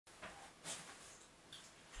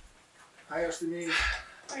Hi, Astrid.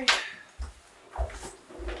 Hi.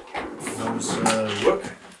 How's work?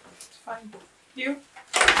 It's fine. You?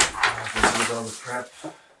 Busy with all the prep.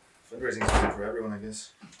 Fundraising's fun for everyone, I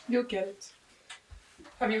guess. You'll get it.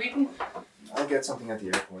 Have you eaten? I'll get something at the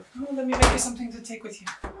airport. Oh, let me make you something to take with you.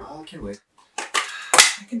 I can wait.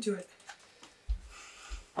 I can do it.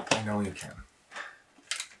 I know you can.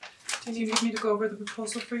 Did you need me to go over the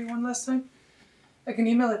proposal for you one last time? I can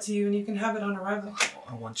email it to you and you can have it on arrival.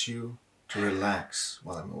 I want you to relax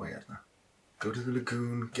while I'm away, Edna. Go to the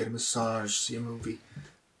lagoon, get a massage, see a movie.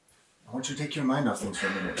 I want you to take your mind off things for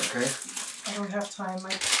a minute, okay? I don't have time.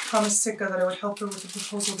 I promised Sika that I would help her with the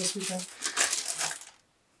proposal this weekend.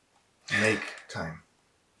 Make time.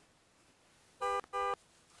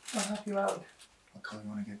 I'll help you out. I'll call you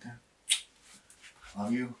when I get there.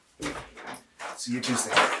 Love you. See you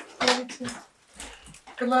Tuesday. Love you too.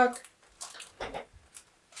 Good luck.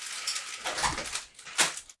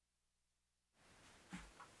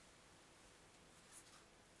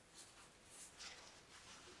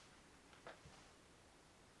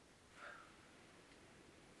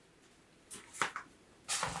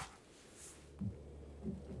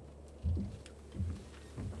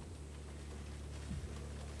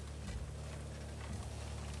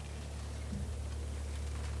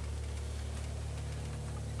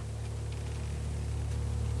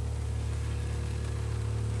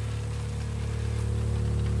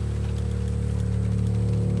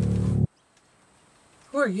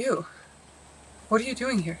 Who are you? What are you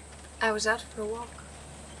doing here? I was out for a walk.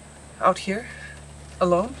 Out here?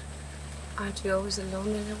 Alone? Aren't you always alone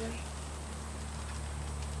in a way?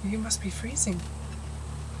 You must be freezing. You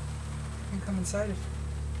can come inside if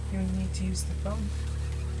you need to use the phone.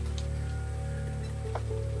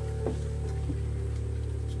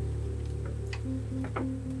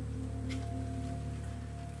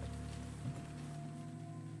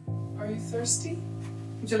 Are you thirsty?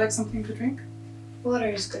 Would you like something to drink?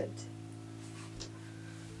 Water is good.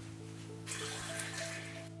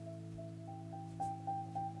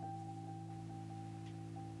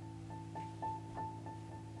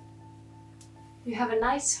 You have a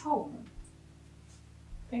nice home.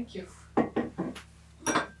 Thank you.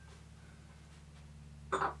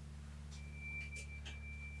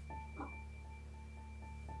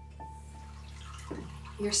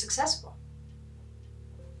 You're successful.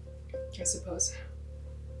 I suppose.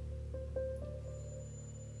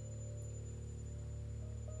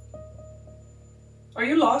 Are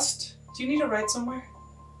you lost? Do you need a ride somewhere?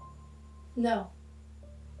 No.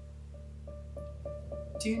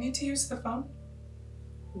 Do you need to use the phone?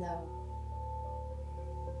 No.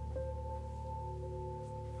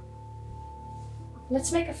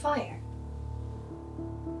 Let's make a fire.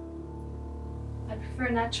 I prefer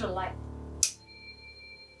natural light.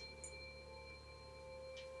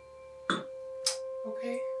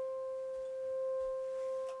 Okay.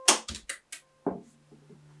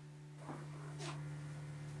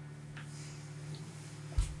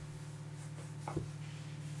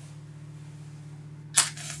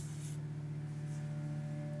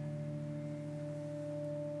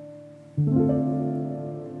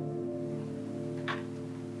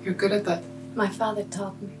 You're good at that. My father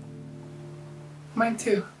taught me. Mine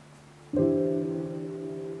too.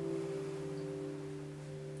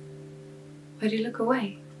 Why do you look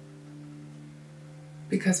away?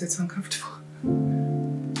 Because it's uncomfortable.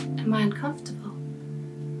 Am I uncomfortable?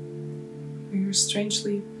 You're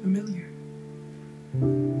strangely familiar.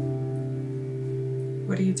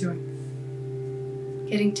 What are you doing?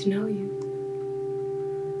 Getting to know you.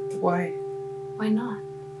 Why? Why not?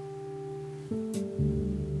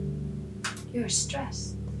 You're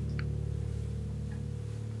stressed.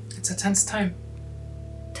 It's a tense time.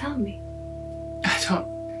 Tell me. I don't.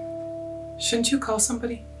 Shouldn't you call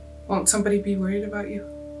somebody? Won't somebody be worried about you?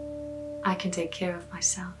 I can take care of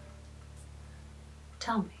myself.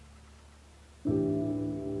 Tell me.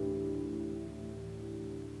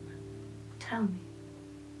 Tell me.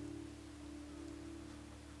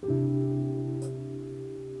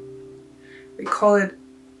 They call it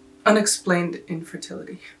unexplained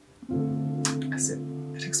infertility. As if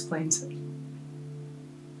it explains it.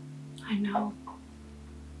 I know.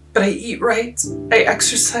 But I eat right, I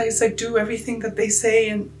exercise, I do everything that they say,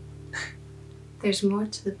 and There's more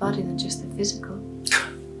to the body than just the physical.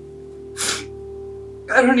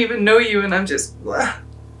 I don't even know you and I'm just... What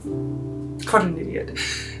an idiot.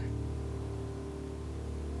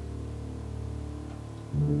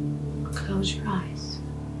 Close your eyes.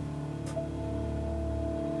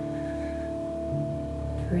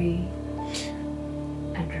 Breathe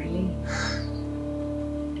and release.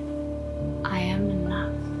 I am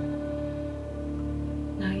enough.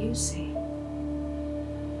 Now you see.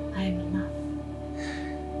 I am enough.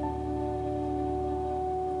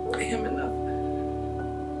 I am enough.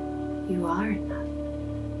 You are enough.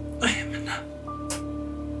 I am enough.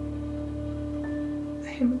 I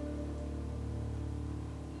am enough.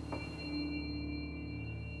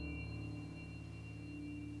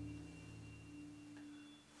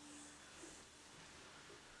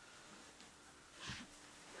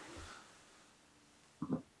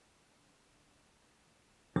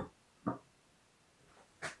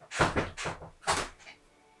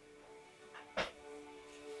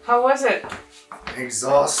 How was it?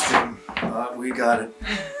 Exhausting, but we got it.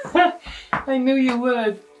 I knew you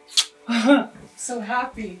would. So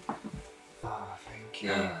happy. Ah, thank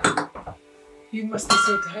you. You must be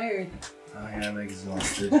so tired. I am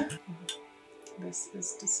exhausted. This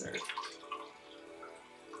is dessert.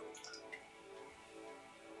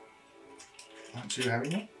 Aren't you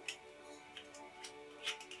having it?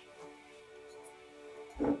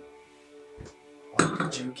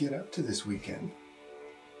 What did you get up to this weekend?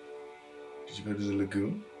 Did you go to the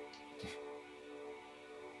lagoon?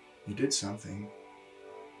 You did something.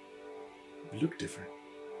 You look different.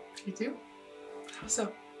 You do? How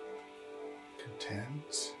so?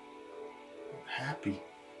 Content. Happy.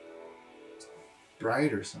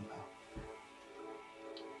 Brighter somehow.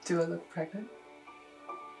 Do I look pregnant?